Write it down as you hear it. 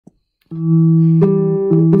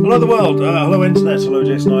Hello the world, hello internet, hello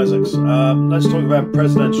Jason Isaacs. Let's talk about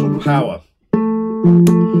presidential power.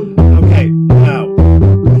 Okay, now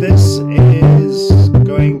this is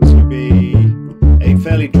going to be a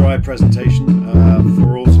fairly dry presentation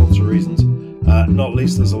for all sorts of reasons. Not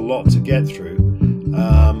least there's a lot to get through,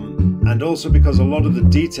 and also because a lot of the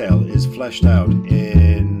detail is fleshed out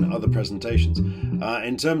in other presentations.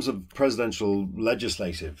 In terms of presidential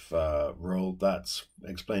legislative role, that's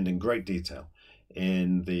explained in great detail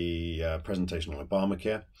in the presentation on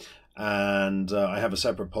Obamacare, and I have a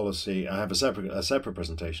separate policy. I have a separate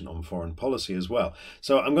presentation on foreign policy as well.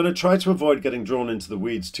 So I'm going to try to avoid getting drawn into the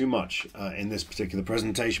weeds too much in this particular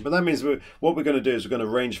presentation. But that means what we're going to do is we're going to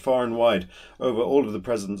range far and wide over all of the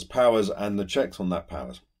president's powers and the checks on that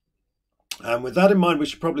powers. And with that in mind, we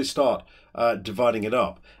should probably start dividing it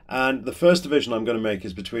up. And the first division I'm going to make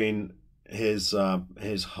is between his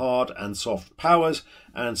hard and soft powers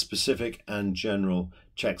and specific and general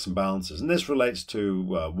checks and balances. And this relates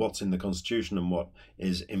to what's in the Constitution and what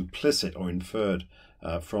is implicit or inferred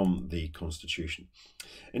from the Constitution.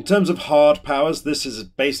 In terms of hard powers, this is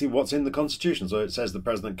basically what's in the Constitution. So it says the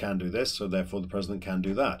president can do this, so therefore the president can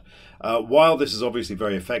do that. While this is obviously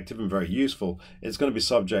very effective and very useful, it's going to be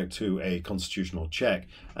subject to a constitutional check.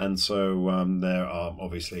 And so there are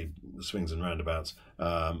obviously swings and roundabouts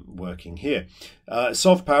working here.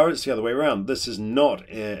 Soft power, it's the other way around. This is not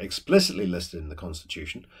explicitly listed in the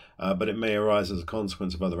Constitution, but it may arise as a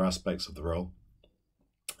consequence of other aspects of the role.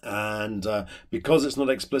 And because it's not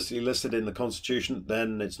explicitly listed in the Constitution,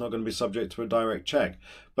 then it's not going to be subject to a direct check.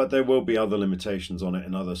 But there will be other limitations on it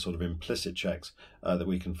and other sort of implicit checks that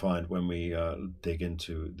we can find when we dig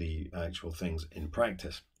into the actual things in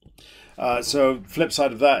practice. So flip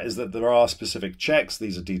side of that is that there are specific checks.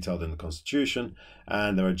 These are detailed in the Constitution,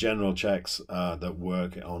 and there are general checks that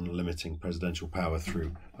work on limiting presidential power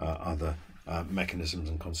through other mechanisms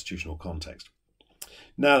and constitutional context.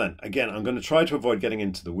 Now then, again, I'm going to try to avoid getting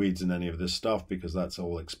into the weeds in any of this stuff because that's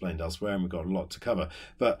all explained elsewhere and we've got a lot to cover.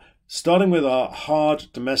 But starting with our hard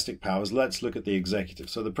domestic powers, let's look at the executive.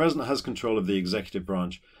 So the president has control of the executive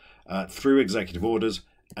branch through executive orders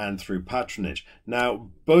and through patronage. Now,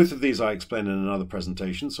 both of these I explained in another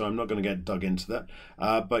presentation, so I'm not going to get dug into that.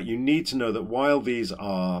 But you need to know that while these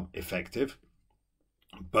are effective,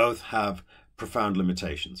 both have profound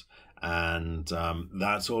limitations. And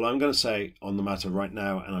that's all I'm going to say on the matter right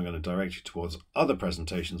now, and I'm going to direct you towards other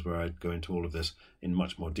presentations where I go into all of this in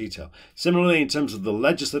much more detail. Similarly, in terms of the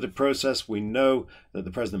legislative process, we know that the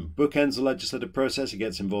president bookends the legislative process. He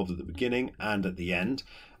gets involved at the beginning and at the end.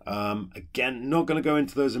 Again, not going to go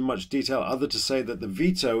into those in much detail, other to say that the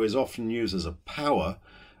veto is often used as a power,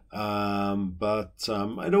 but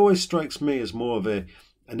it always strikes me as more of an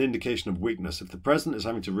indication of weakness. If the president is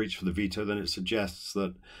having to reach for the veto, then it suggests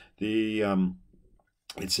that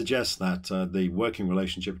the working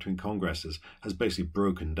relationship between Congresses has basically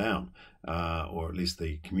broken down, or at least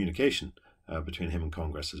the communication between him and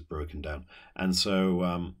Congress has broken down. And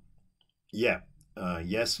so,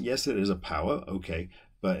 yes, it is a power, okay,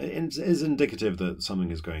 but it is indicative that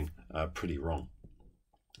something is going pretty wrong.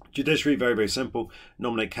 Judiciary, very, very simple.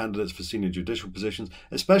 Nominate candidates for senior judicial positions,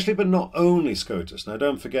 especially but not only SCOTUS. Now,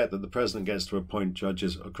 don't forget that the president gets to appoint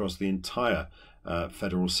judges across the entire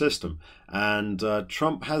federal system. And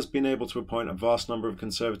Trump has been able to appoint a vast number of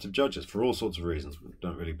conservative judges for all sorts of reasons. We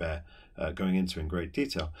don't really bear going into in great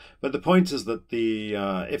detail. But the point is that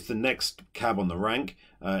if the next cab on the rank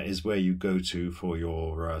is where you go to for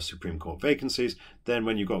your Supreme Court vacancies, then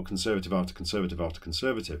when you've got conservative after conservative after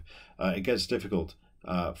conservative, it gets difficult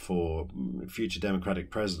for future Democratic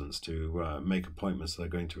presidents to make appointments that are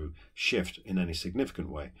going to shift in any significant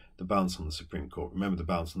way the balance on the Supreme Court. Remember, the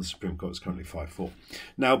balance on the Supreme Court is currently 5-4.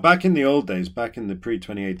 Now, back in the old days, back in the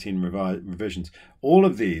pre-2018 revisions, all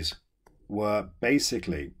of these were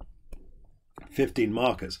basically 15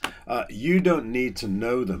 markers. You don't need to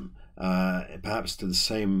know them, perhaps to the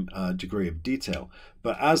same degree of detail,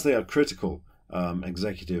 but as they are critical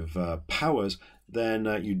executive powers, then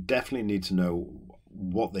you definitely need to know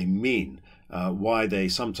what they mean, why they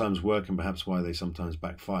sometimes work and perhaps why they sometimes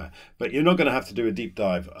backfire. But you're not going to have to do a deep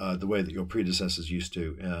dive the way that your predecessors used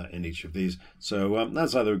to in each of these. So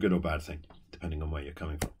that's either a good or bad thing, depending on where you're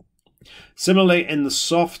coming from. Similarly, in the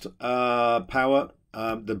soft power,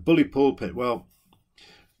 the bully pulpit, well,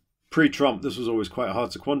 pre-Trump, this was always quite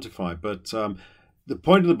hard to quantify, but the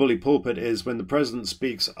point of the bully pulpit is when the president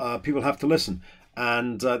speaks, people have to listen.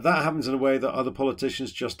 And that happens in a way that other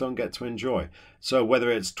politicians just don't get to enjoy. So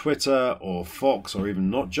whether it's Twitter or Fox or even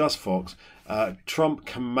not just Fox, Trump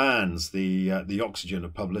commands the oxygen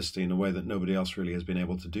of publicity in a way that nobody else really has been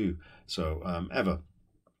able to do so ever.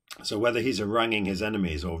 So whether he's haranguing his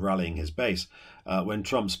enemies or rallying his base, when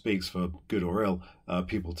Trump speaks for good or ill,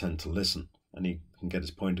 people tend to listen, and he can get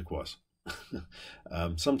his point across.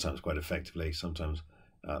 Sometimes quite effectively, sometimes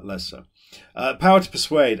less so. Power to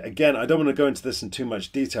persuade. Again, I don't want to go into this in too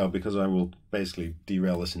much detail because I will basically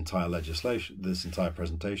derail this entire legislation, this entire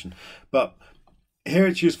presentation. But here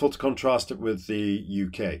it's useful to contrast it with the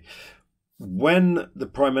UK. When the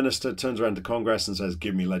Prime Minister turns around to Congress and says,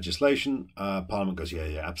 give me legislation, Parliament goes,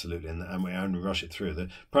 yeah, absolutely, and we only rush it through. The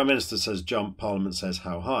Prime Minister says jump, Parliament says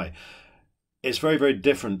how high. It's very, very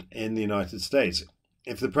different in the United States.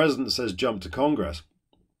 If the President says jump to Congress,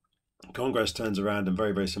 Congress turns around and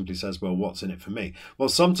very, very simply says, well, what's in it for me? Well,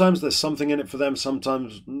 sometimes there's something in it for them.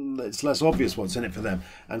 Sometimes it's less obvious what's in it for them.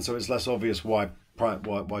 And so it's less obvious why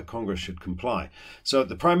Congress should comply. So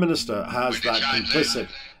the Prime Minister has that complicit,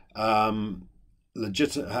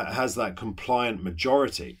 has that compliant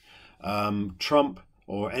majority. Trump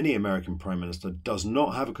or any American Prime Minister does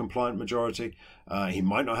not have a compliant majority. He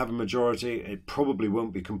might not have a majority. It probably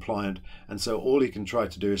won't be compliant. And so all he can try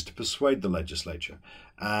to do is to persuade the legislature.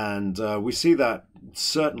 And we see that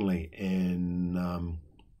certainly in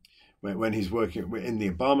when he's working in the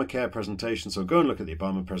Obamacare presentation. So go and look at the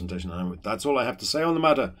Obama presentation. And that's all I have to say on the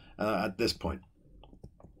matter at this point.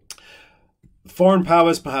 Foreign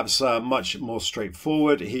powers, perhaps much more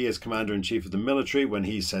straightforward. He is commander-in-chief of the military. When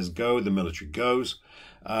he says go, the military goes.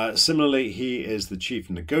 Similarly, he is the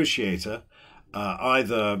chief negotiator,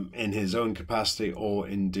 either in his own capacity or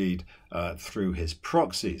indeed through his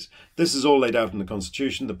proxies. This is all laid out in the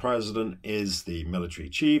Constitution. The president is the military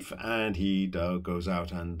chief, and he goes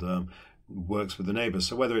out and works with the neighbors.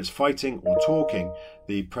 So whether it's fighting or talking,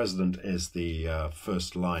 the president is the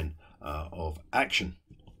first line of action.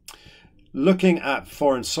 Looking at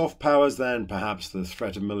foreign soft powers, then perhaps the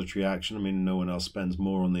threat of military action. I mean, no one else spends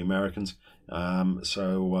more on the Americans.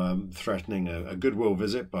 So threatening a goodwill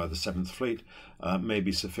visit by the 7th Fleet may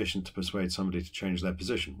be sufficient to persuade somebody to change their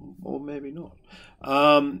position, or maybe not.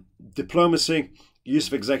 Diplomacy, use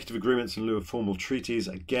of executive agreements in lieu of formal treaties.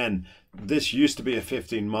 Again, this used to be a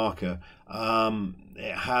 15 marker.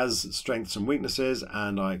 It has strengths and weaknesses,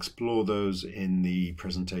 and I explore those in the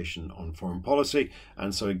presentation on foreign policy.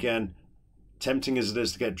 And so again, tempting as it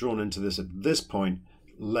is to get drawn into this at this point,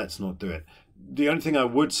 let's not do it. The only thing I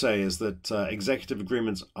would say is that executive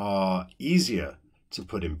agreements are easier to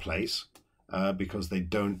put in place because they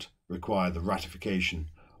don't require the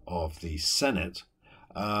ratification of the Senate.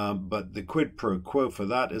 But the quid pro quo for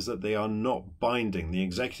that is that they are not binding. The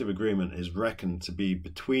executive agreement is reckoned to be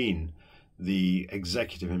between the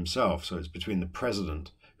executive himself. So it's between the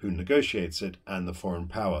president who negotiates it and the foreign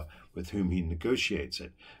power with whom he negotiates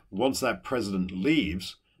it. Once that president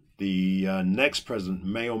leaves, the next president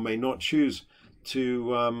may or may not choose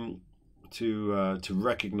to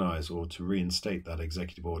recognize or to reinstate that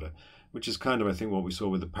executive order, which is kind of, I think, what we saw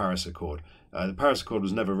with the Paris Accord. The Paris Accord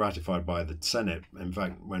was never ratified by the Senate. In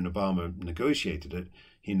fact, when Obama negotiated it,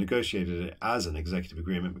 he negotiated it as an executive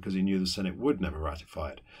agreement because he knew the Senate would never ratify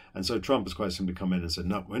it. And so Trump has quite simply come in and said,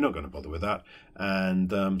 no, we're not going to bother with that.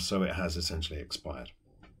 And so it has essentially expired.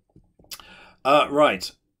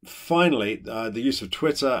 Right. Finally, the use of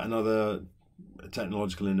Twitter and other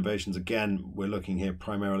technological innovations. Again, we're looking here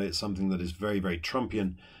primarily at something that is very, very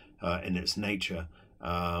Trumpian in its nature.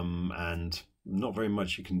 And not very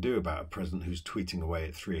much you can do about a president who's tweeting away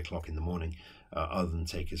at 3 o'clock in the morning other than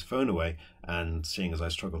take his phone away. And seeing as I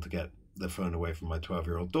struggle to get the phone away from my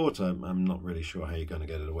 12-year-old daughter, I'm not really sure how you're going to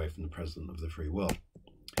get it away from the president of the free world.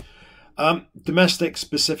 Domestic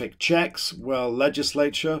specific checks. Well,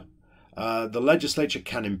 legislature. The legislature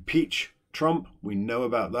can impeach Trump. We know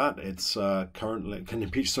about that. It's currently can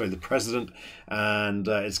impeach, the president, and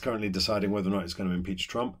it's currently deciding whether or not it's going to impeach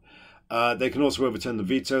Trump. They can also overturn the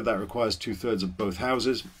veto. That requires 2/3 of both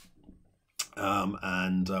houses.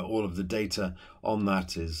 And all of the data on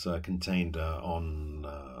that is contained on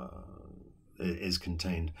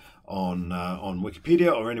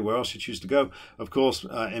Wikipedia or anywhere else you choose to go. Of course,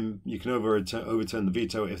 you can overturn the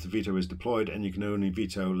veto if the veto is deployed, and you can only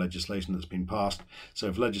veto legislation that's been passed. So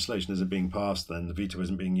if legislation isn't being passed, then the veto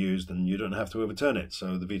isn't being used, and you don't have to overturn it.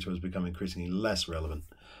 So the veto has become increasingly less relevant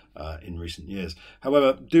in recent years.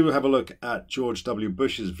 However, do have a look at George W.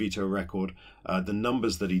 Bush's veto record, the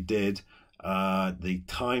numbers that he did, the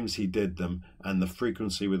times he did them, and the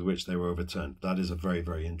frequency with which they were overturned. That is a very,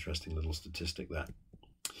 very interesting little statistic there.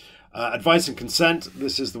 Advice and consent.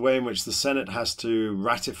 This is the way in which the Senate has to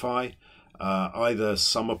ratify either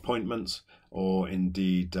some appointments or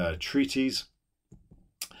indeed treaties,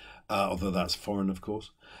 although that's foreign, of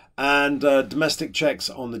course. And domestic checks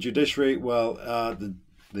on the judiciary. Well,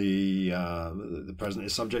 the the president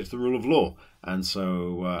is subject to the rule of law, and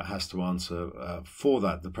so has to answer for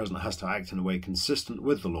that. The president has to act in a way consistent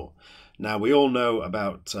with the law. Now, we all know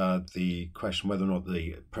about the question whether or not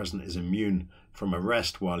the president is immune from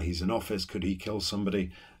arrest while he's in office. Could he kill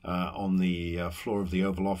somebody on the floor of the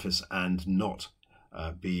Oval Office and not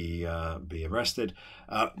be arrested?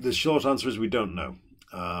 The short answer is we don't know.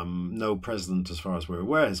 No president, as far as we're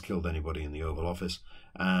aware, has killed anybody in the Oval Office,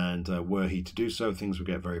 and were he to do so, things would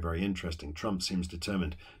get very, very interesting. Trump seems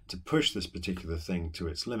determined to push this particular thing to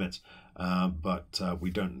its limits, but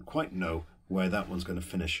we don't quite know where that one's going to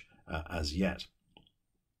finish as yet.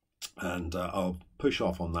 And I'll push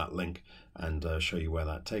off on that link and show you where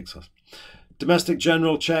that takes us. Domestic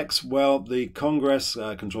general checks. Well, the Congress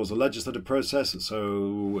controls the legislative process,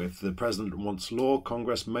 so if the president wants law,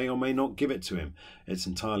 Congress may or may not give it to him. It's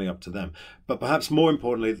entirely up to them. But perhaps more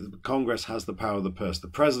importantly, the Congress has the power of the purse. The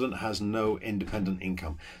president has no independent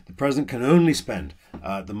income. The president can only spend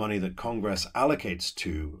the money that Congress allocates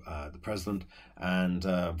to the president, and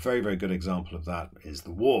a very, very good example of that is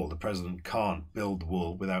the wall. The president can't build the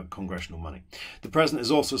wall without congressional money. The president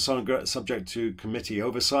is also subject to committee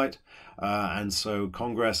oversight, and so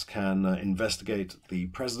Congress can investigate the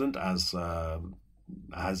president as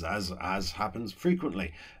happens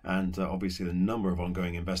frequently, and obviously the number of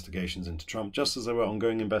ongoing investigations into Trump, just as there were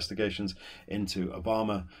ongoing investigations into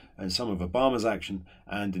Obama and some of Obama's action,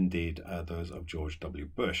 and indeed those of George W.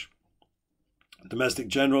 Bush. Domestic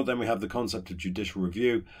general, then we have the concept of judicial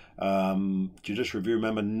review. Judicial review,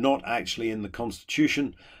 remember, not actually in the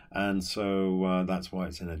Constitution, and so that's why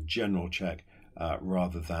it's in a general check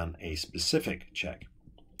rather than a specific check.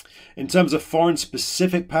 In terms of foreign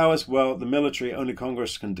specific powers, well, the military, only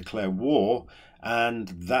Congress can declare war, and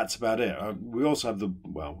that's about it. We also have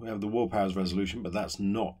we have the War Powers Resolution, but that's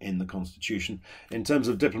not in the Constitution. In terms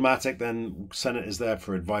of diplomatic, then Senate is there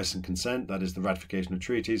for advice and consent, that is the ratification of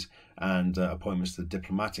treaties and appointments to the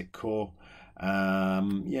diplomatic corps.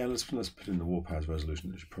 Yeah, let's put in the War Powers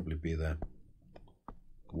Resolution. It should probably be there.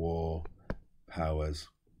 War Powers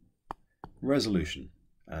Resolution,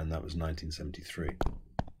 and that was 1973.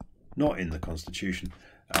 Not in the Constitution,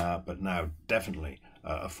 but now definitely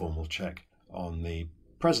a formal check on the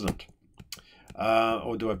president.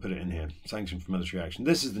 Or do I put it in here? Sanction for military action.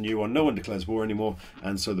 This is the new one. No one declares war anymore,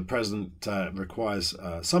 and so the president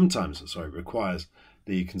sometimes requires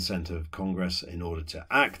the consent of Congress in order to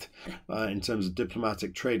act. In terms of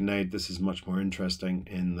diplomatic trade and aid, this is much more interesting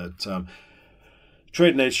in that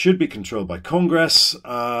trade and aid should be controlled by Congress,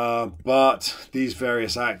 but these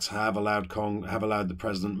various acts have allowed the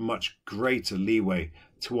president much greater leeway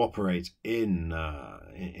to operate in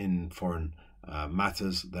foreign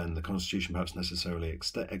matters than the Constitution perhaps necessarily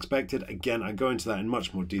expected. Again, I go into that in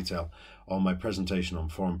much more detail on my presentation on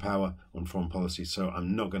foreign power, on foreign policy, so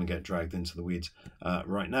I'm not going to get dragged into the weeds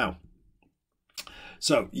right now.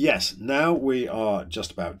 So yes, now we are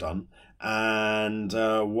just about done. And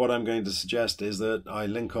what I'm going to suggest is that I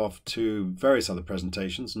link off to various other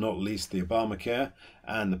presentations, not least the Obamacare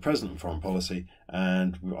and the President and Foreign Policy,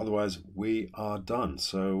 and otherwise we are done.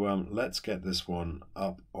 So let's get this one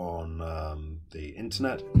up on the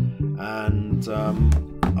internet, and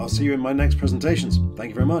I'll see you in my next presentations. Thank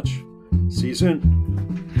you very much. See you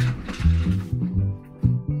soon.